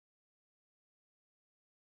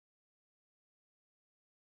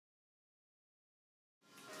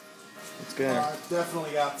good.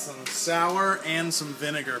 Definitely got some sour and some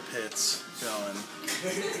vinegar pits going.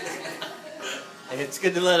 It's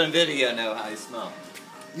good to let a video know how you smell.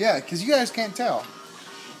 Yeah, because you guys can't tell.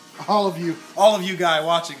 All of you guys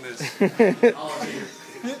watching this. All of you.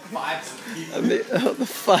 Fives of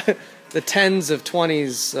people. The tens of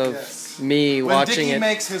 20s of me when watching Dickie it.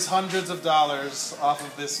 makes his hundreds of dollars off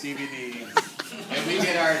of this DVD. And we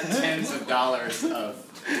get our tens of dollars of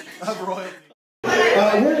royalty.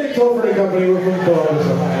 We're Nick Tolford and Company. We're from Columbus,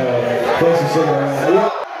 Ohio. Thanks for sitting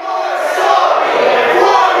around.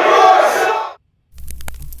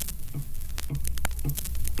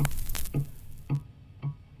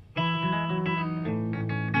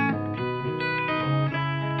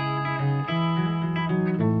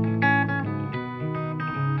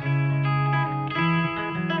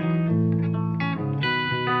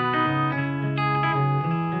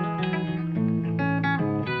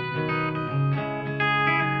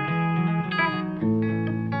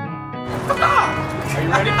 Are you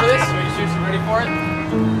ready for this? Are you seriously ready for it?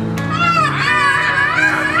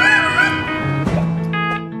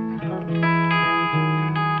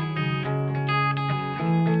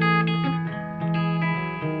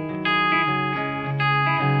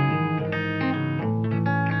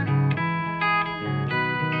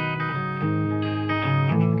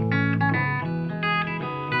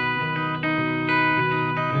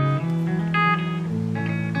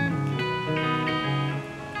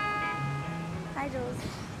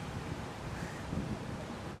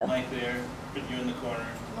 Mike there, put you in the corner.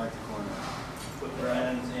 I like the corner. Put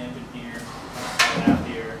Brian's amp in here, and out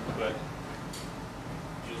here, but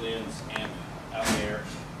Julian's amp out there,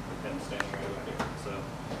 and standing right over here. So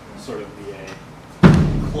sort of be a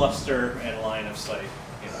cluster and line of sight,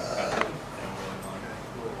 you know, kind of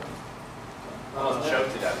I wasn't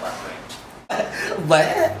choked to death last night.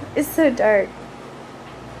 What? It's so dark.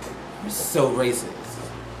 You're so racist.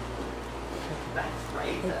 That's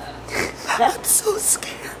right. I'm so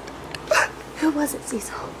scared. Who was it,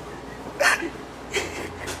 Cecil?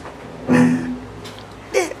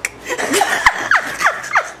 Nick.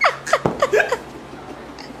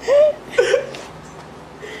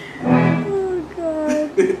 Oh, God.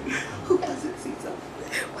 Who was it, Cecil?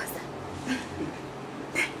 Who was it?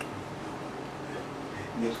 Nick.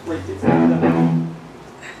 Nick racist.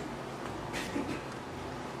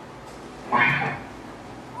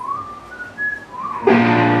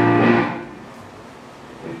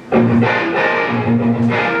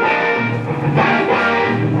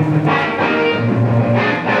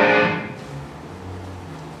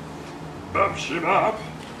 Bop, shibop.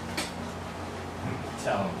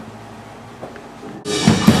 Tell him.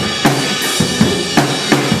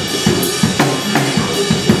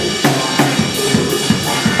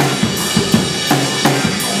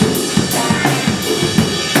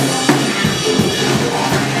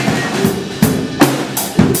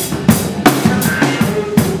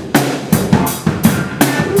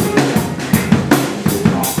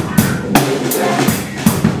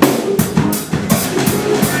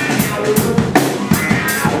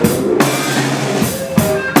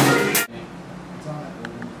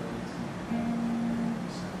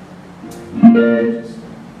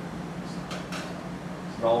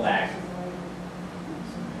 Roll back.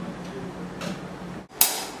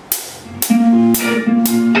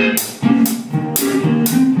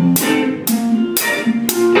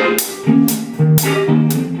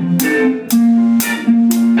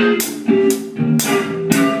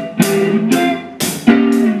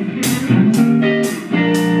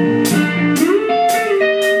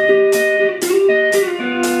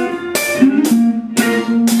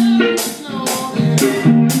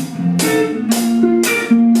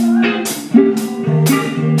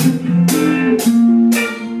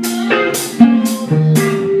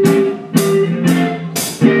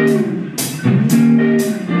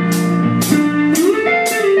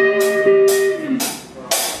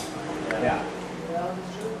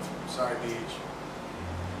 Sorry, Beach.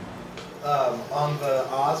 On the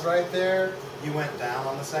Oz right there, you went down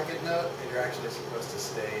on the second note, and you're actually supposed to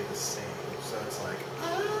stay the same. So it's like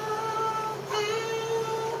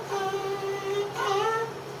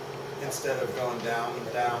instead of going down,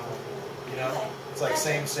 down. You know, it's like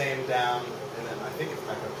same, down, and then I think it's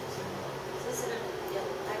back up to the same. Yep,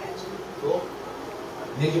 I got you. Cool.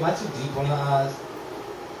 Nick, am I too deep on the eyes?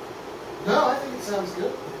 No, I think it sounds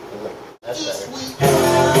good. That's better.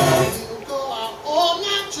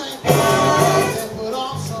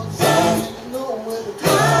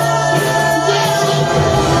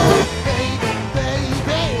 Baby, baby,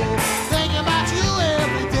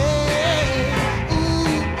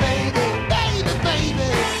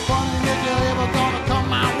 funny if you're ever gonna come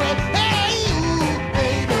my way. Hey,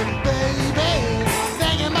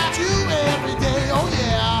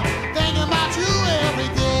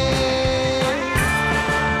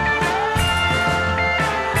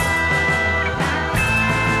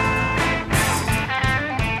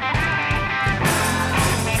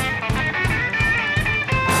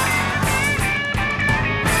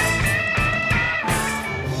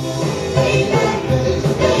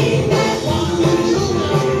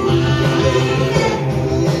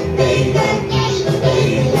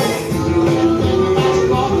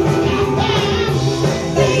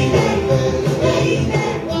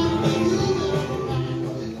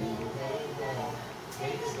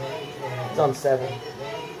 on 7.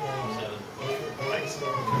 Thanks.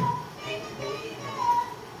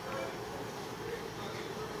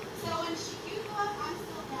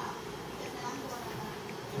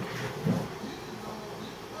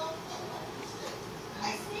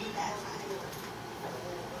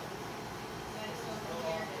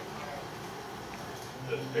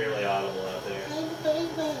 It's barely audible out there.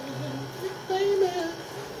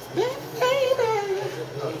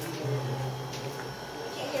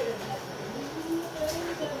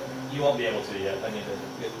 You won't be able to yet. I need to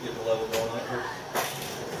get the level going on it first.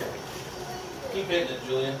 Keep hitting it,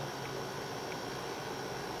 Julian.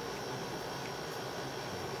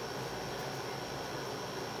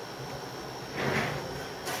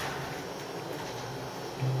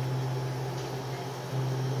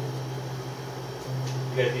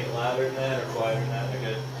 You guys need louder than that or quieter than that? They're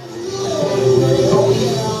good.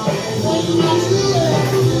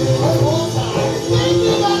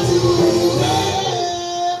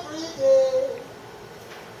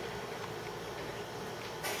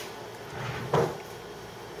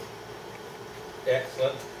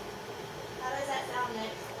 Excellent. How does that sound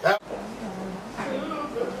next?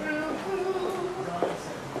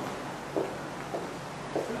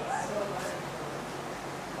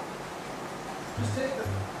 Just take the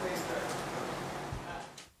face back.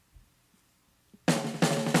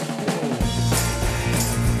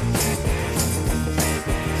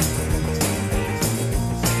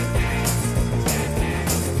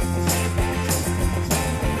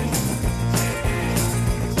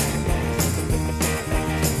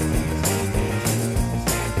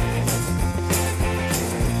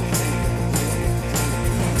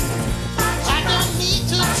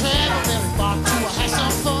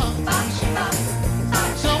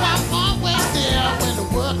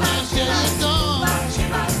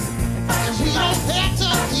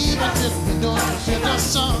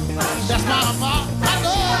 That's my fault. I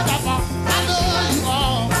love that fault. I love you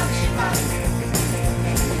all.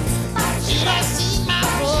 Should I see my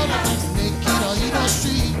brother naked or in the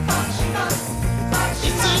street?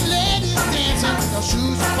 It's a ladies dancing with no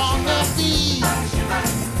shoes upon their feet.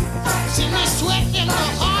 See me sweat in the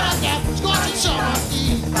heart of that scorching summer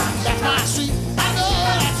heat. That's my street. I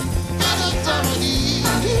love that street in the summer heat.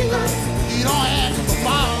 You don't have to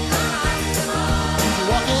fall. You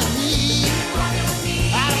walk at me.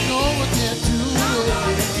 I don't know what they're doing,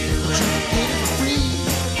 but you can get it free.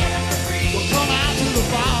 Well, come out to the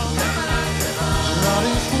bar, and all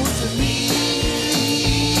these fools to me.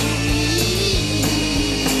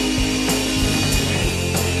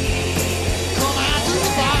 Come out to the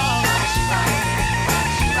bar.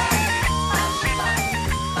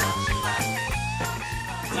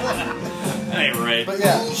 Hey, right. But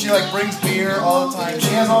yeah, she like brings beer all the time. She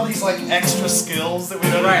has all these like extra skills that we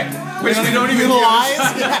don't Which we don't even utilize.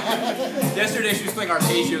 Yesterday she was playing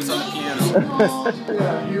arpeggios on the piano.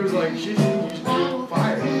 Yeah, he was like, she's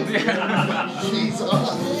fired. She's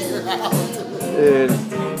up. You're out. Dude.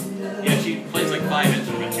 Yeah, she plays like 5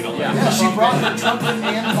 instruments. You don't like Yeah, she brought her trumpet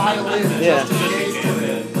and violin. Yeah. Just in case of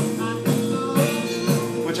it.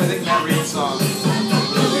 Which I think Matt Reed's song.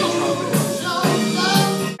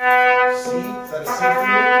 C? Is that a C for you?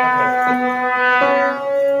 Okay.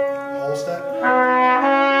 Whole step?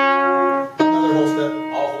 Another whole step.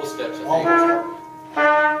 All whole steps, I All think. whole step.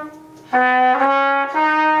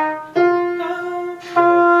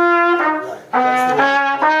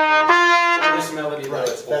 Right. This melody, Right,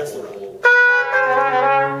 though, that's the whole.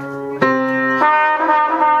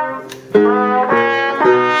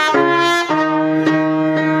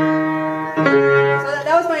 So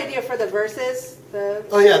that was my idea for the verses. The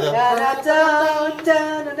Oh yeah, the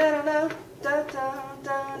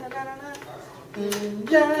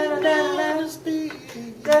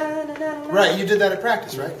right. You did that at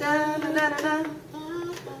practice, right? Yeah, I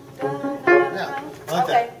like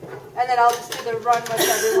Okay, that. and then I'll just do the run with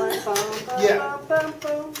everyone. Yeah.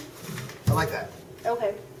 I like that.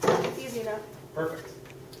 Okay, it's easy enough. Perfect.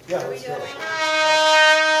 Yeah. Are we Let's doing go. it?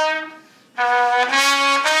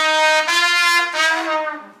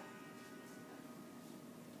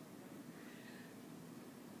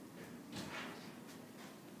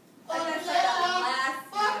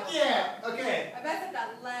 Fuck yeah. Okay. I messed up that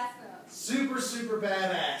last note. Super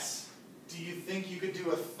badass. Do you think you could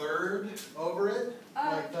do a third over it?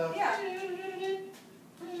 Like the Yeah.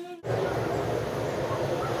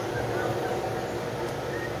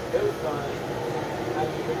 It was fun.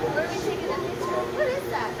 Where are we taking a picture? What is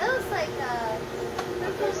that? That looks like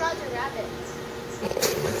Purple Roger Rabbit.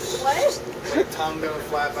 What? tongue gonna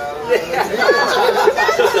flap out of Just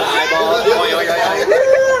an eyeball.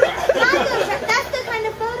 That's the kind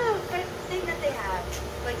of photo thing that they have.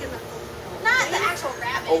 Like in the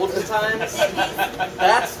times.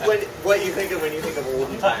 That's what you think of when you think of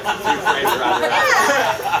olden times. Two frames Roger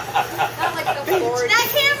Rabbit. Not like the 40s. That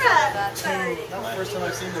camera! That's the first time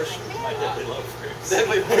I've seen this. My deadly love fruits.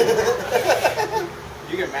 Deadly.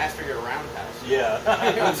 You can master your roundhouse.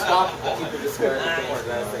 Yeah. Unstoppable.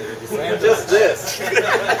 Just this. Yeah,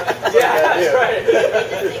 that's right.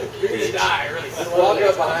 You die really quick. Walk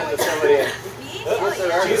up behind somebody and Oh,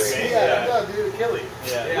 yeah. yeah, no, dude, Achilles.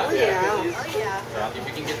 Yeah. Oh, yeah. Oh, yeah. If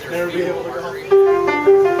you can get there, Never be able to go.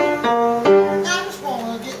 I just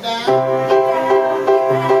wanna get down.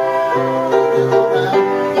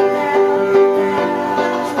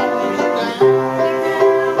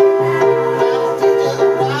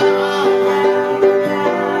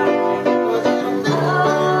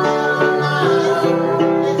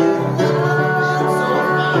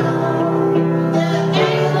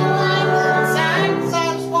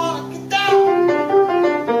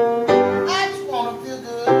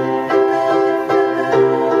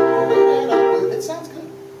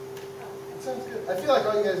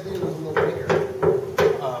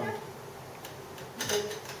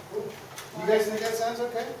 You guys think that sounds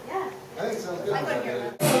okay? Yeah. I think it sounds good. I couldn't hear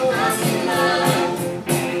that.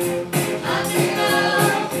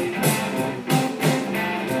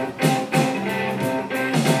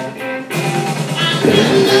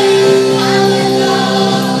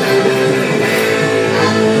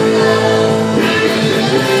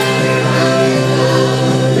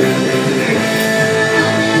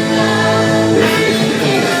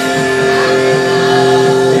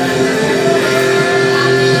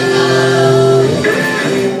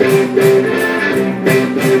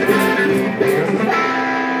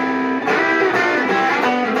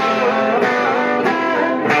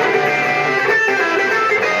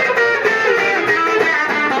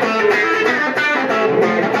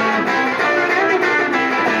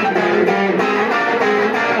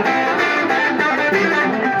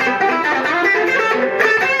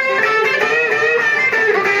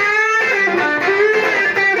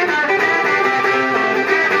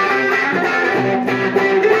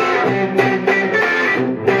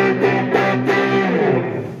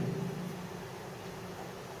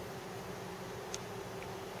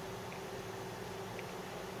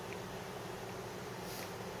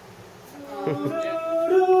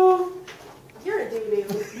 You're a doo-doo.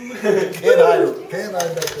 Can't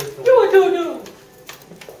hide that pistol.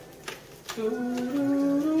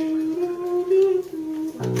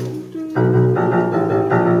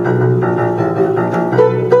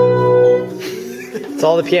 It's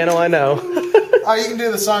all the piano I know. Oh, you can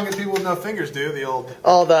do the song that people with no fingers do, the old...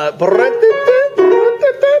 All the...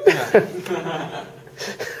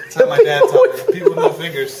 That's how my dad taught me. People with no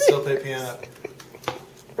fingers still play piano.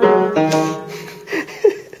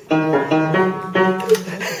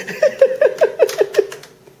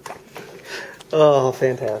 Oh,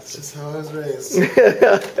 fantastic. That's just how I was raised.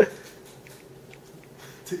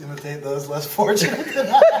 To imitate those less fortunate than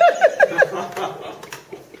I.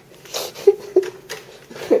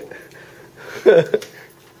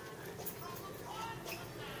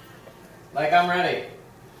 Like I'm ready.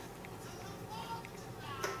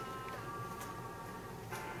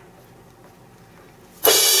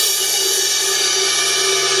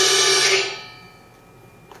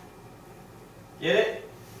 Get it?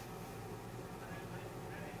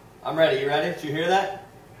 I'm ready. You ready? Did you hear that?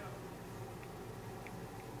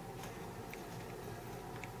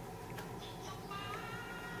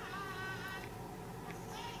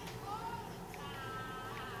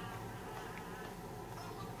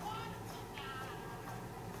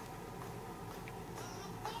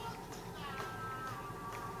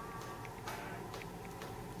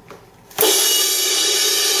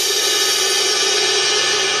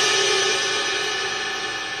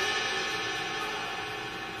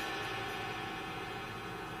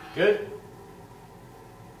 Good?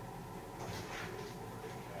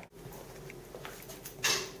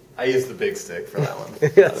 I used the big stick for that one.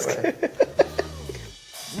 Yes.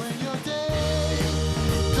 When your day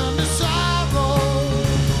turn to sorrow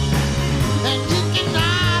and you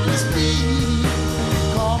cannot speak,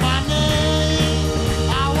 call my name,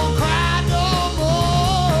 I won't cry no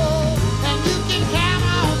more, and you can count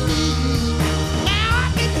on me. Now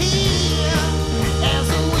I can hear as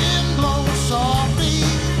the wind blows softly,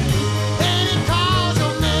 and it calls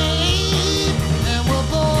your name, and we're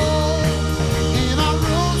both in a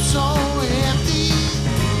room so empty,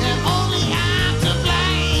 and only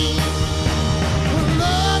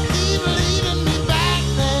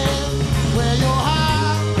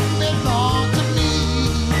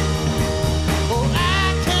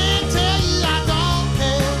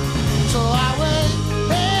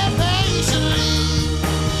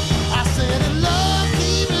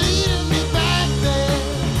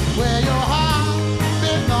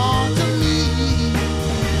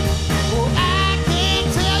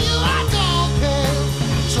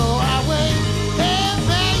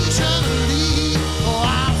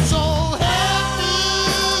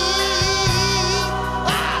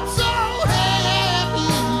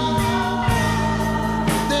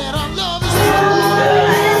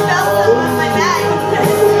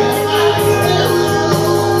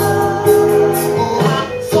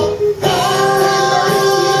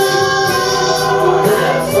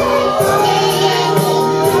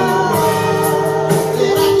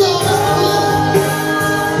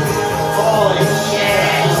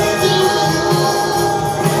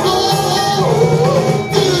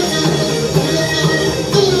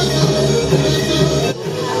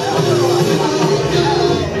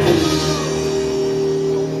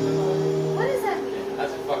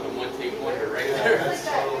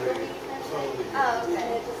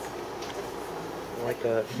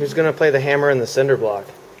Who's gonna play the hammer and the cinder block?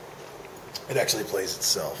 It actually plays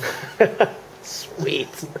itself. Sweet.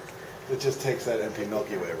 It just takes that empty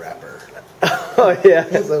Milky Way wrapper. Oh yeah.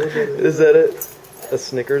 Is that it? A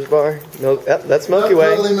Snickers bar? Milk. Yep, that's Milky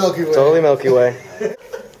Way. Totally Milky Way. Totally Milky Way.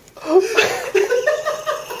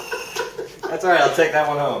 That's alright, I'll take that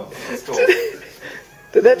one home. That's cool.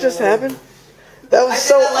 Did that just happen? That was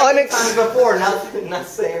so unexpected. Before, not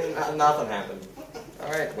saying nothing happened.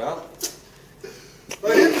 Alright, well.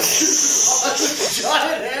 Giant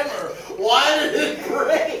hammer! Why did it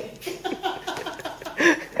break?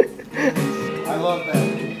 I love that. I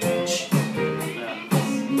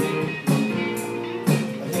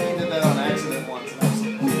think he did that on accident once. And I was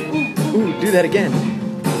like, Ooh, do that again.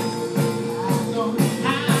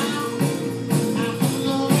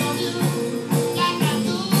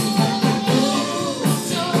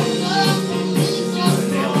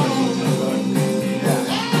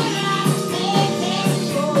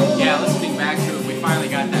 Yeah, listening back to it, we finally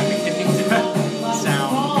got that beginning to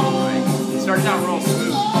sound. Like, it starts out real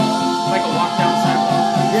smooth, like a walk down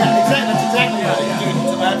sidewalk. yeah, exactly. That's exactly Yeah, what yeah. it is,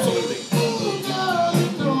 dude. Absolutely.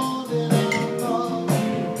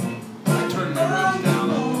 I turned my rooms down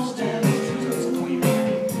almost too, so it's clean.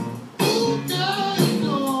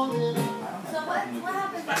 So what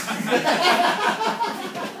happens after?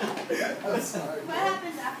 What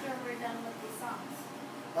happens after we're done with these songs?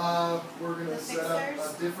 We're gonna The set up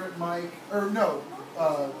fixers? a different mic, or no,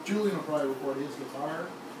 Julian will probably record his guitar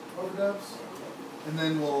overdubs, and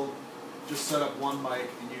then we'll just set up one mic,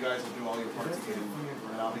 and you guys will do all your parts again,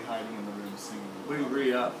 and I'll be hiding in the room singing. We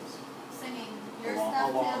re-up. Singing your along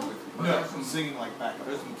stuff with too? you. No, I'm singing like backup.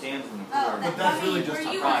 There's some cans in the Oh, floor. But that's really just were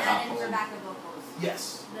a you private add in vocal. for backup vocals?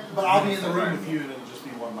 Yes, Then- but I'll be in the room with you, and it'll just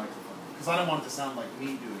be one microphone, because I don't want it to sound like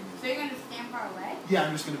me doing So it. you're gonna stand far away? Yeah,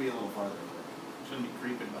 I'm just gonna be a little farther. Shouldn't be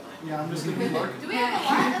creeping behind. Yeah, I'm just gonna be lurking. Do we have a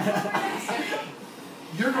lot of over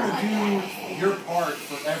You're gonna do your part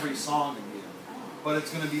for every song again. But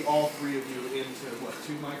it's going to be all three of you into, what,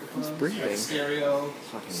 2 microphones? breathing. Stereo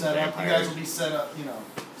Fucking set up. You vampire. guys will be set up, you know,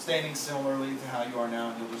 standing similarly to how you are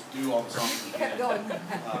now, and you'll just do all the songs again.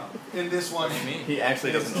 In this one, He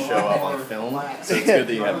actually doesn't show up on film, so it's good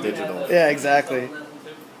that you have digital. Yeah, exactly.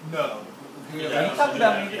 No. You talked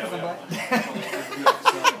about me because I'm black.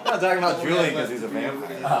 I'm not talking about Julian because he's a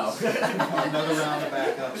vampire. Oh. Another round of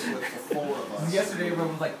backups with the 4 of us. Yesterday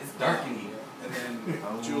everyone was like, it's dark in here. And then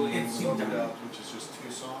Julian's overdubbed, which is just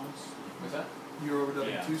 2 songs. What's that? You're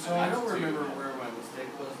overdubbing 2 songs? I don't remember where my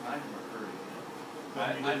mistake was, and I never heard it.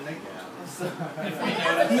 You didn't make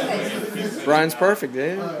it. Brian's perfect,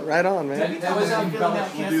 dude. Right on, man. That was on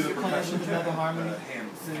We'll do the percussion another harmony. hand.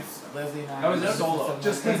 Since Leslie and I. That was a solo.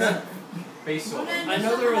 Just Bass solo. I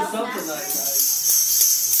know there was something like that.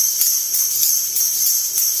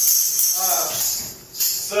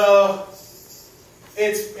 So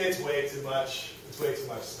it's way too much. It's way too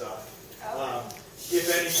much stuff. If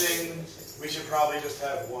anything, we should probably just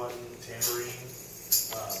have 1 tambourine.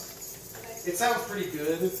 It sounds pretty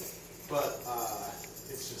good, but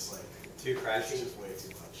it's just like Too crashy. It's just way too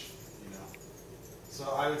much, you know. So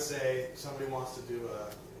I would say somebody wants to do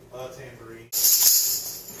a tambourine.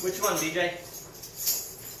 Which one, DJ?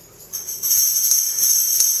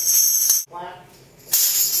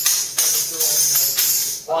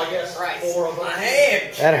 Well, I guess 4 of them. My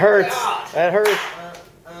hand! That hurts. That hurts.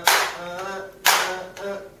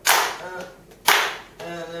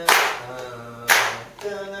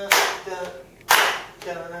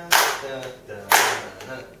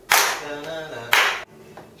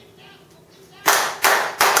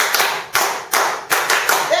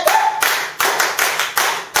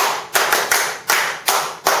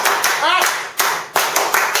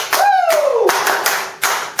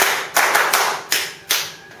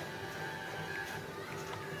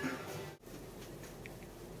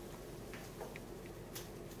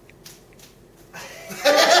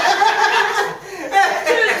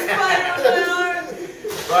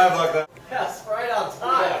 Yes, right on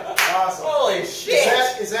time. Awesome. Holy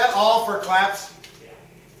shit! Is that all for claps?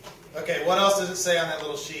 Okay, what else does it say on that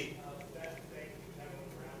little sheet?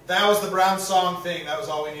 That was the Brown song thing. That was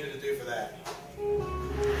all we needed to do for that.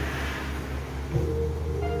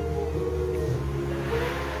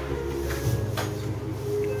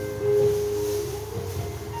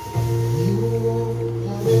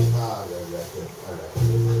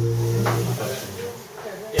 Yeah,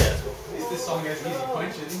 that's cool. At least this song has easy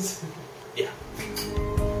functions. Yeah.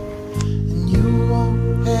 And you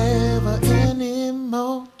won't have any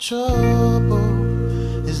more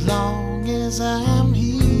trouble as long as I'm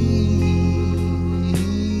here.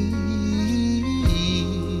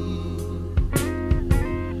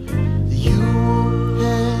 You won't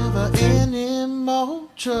have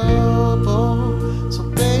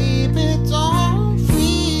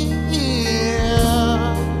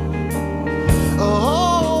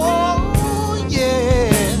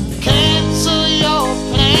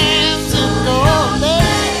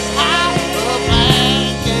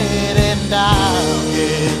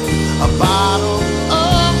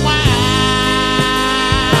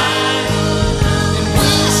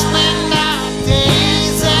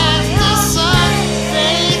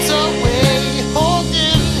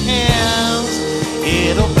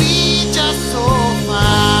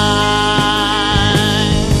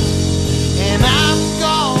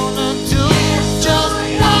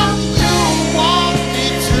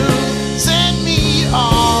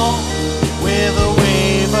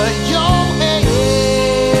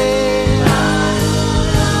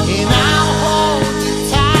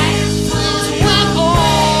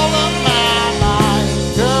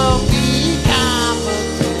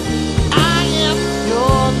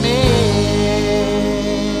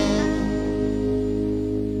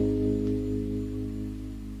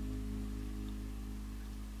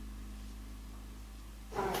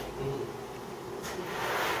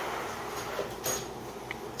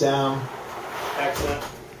Down. Excellent.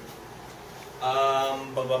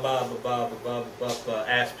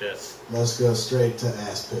 Ass piss. Let's go straight to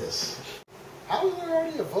ass piss. How is there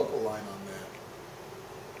already a vocal line on that?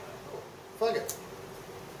 Fuck it.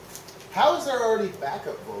 How is there already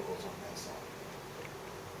backup vocals on that song?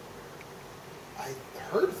 I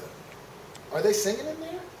heard them. Are they singing in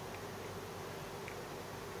there?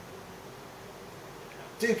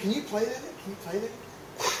 Dude, can you play that? Can you play that?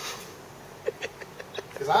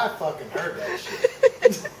 Because I fucking heard that shit.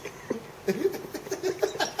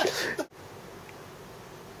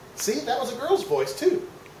 See, that was a girl's voice too.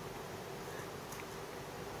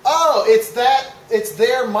 Oh, it's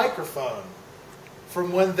their microphone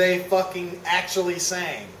from when they fucking actually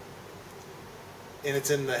sang. And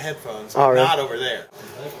it's in the headphones, but not over there.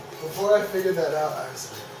 Before I figured that out, I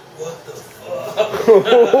was like, what the fuck?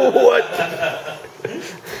 What?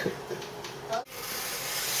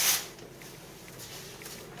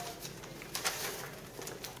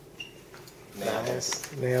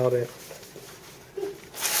 Nice. Nailed it.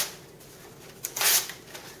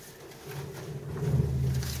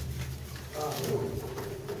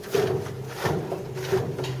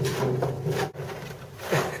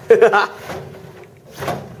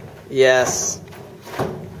 Yes.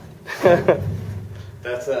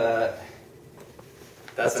 That's an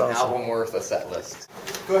awesome. album worth a set list.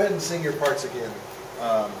 Go ahead and sing your parts again.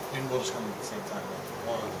 And we'll just come at the same time.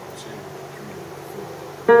 1,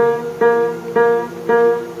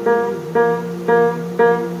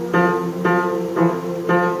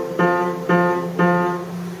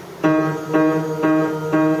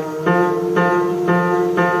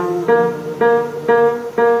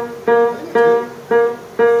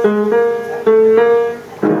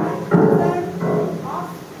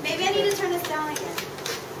 Maybe I need to turn this down again.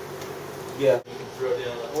 Yeah.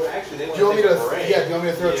 Well, actually, they Do you want me to? break. Yeah. Do you want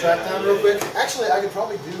me to throw a track down real quick? Actually, I could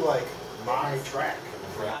probably do like my track.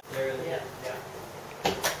 Yeah.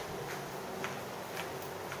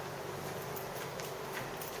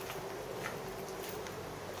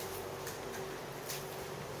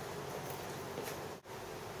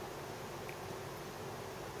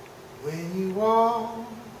 When you walk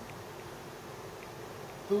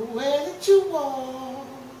the way that you walk,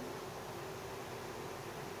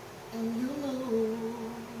 and you move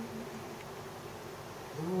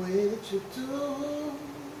the way that you do,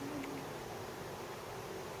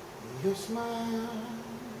 your smile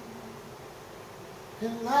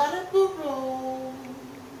can light up a room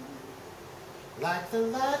like the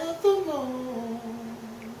light of the moon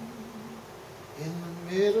in the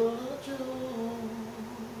middle of June.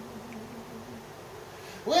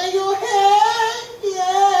 When your hair,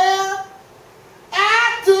 yeah,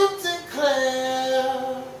 I do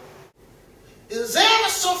declare, is ever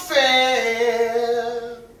so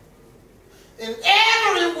fair in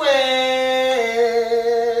everywhere.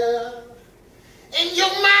 In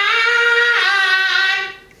your mind,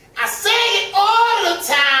 I say it all the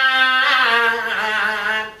time,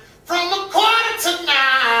 from 9:15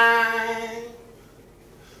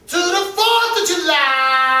 to the 4th of July.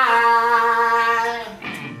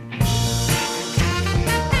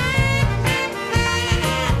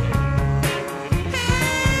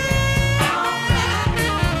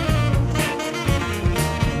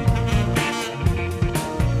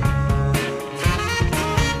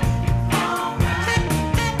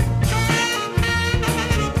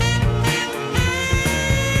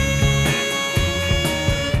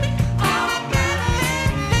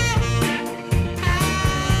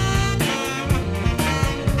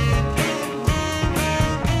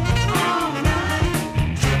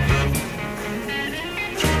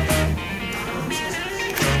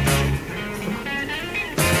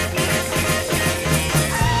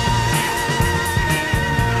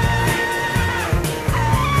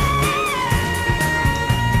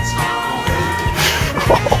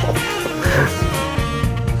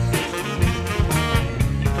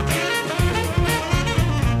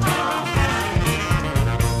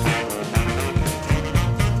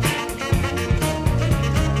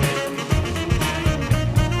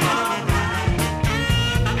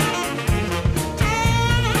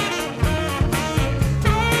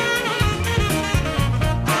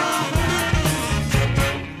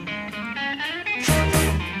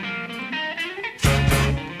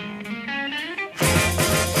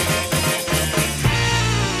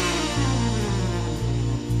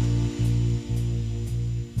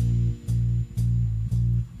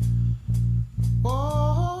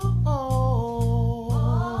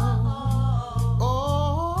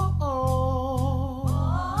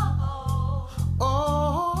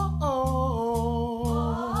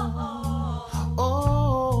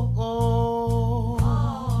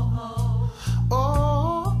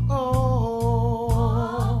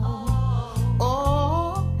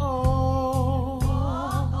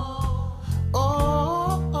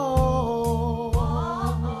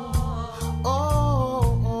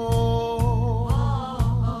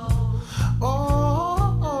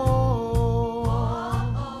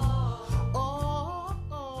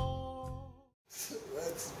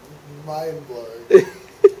 mind blowing. Look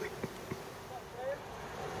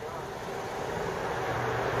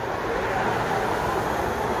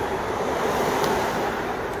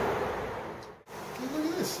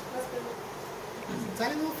at this.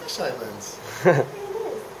 Tiny little fisheye lens.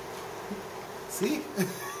 See?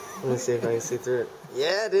 Let me see if I can see through it.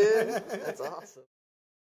 Yeah, dude. That's awesome.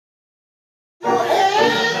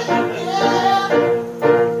 Yeah.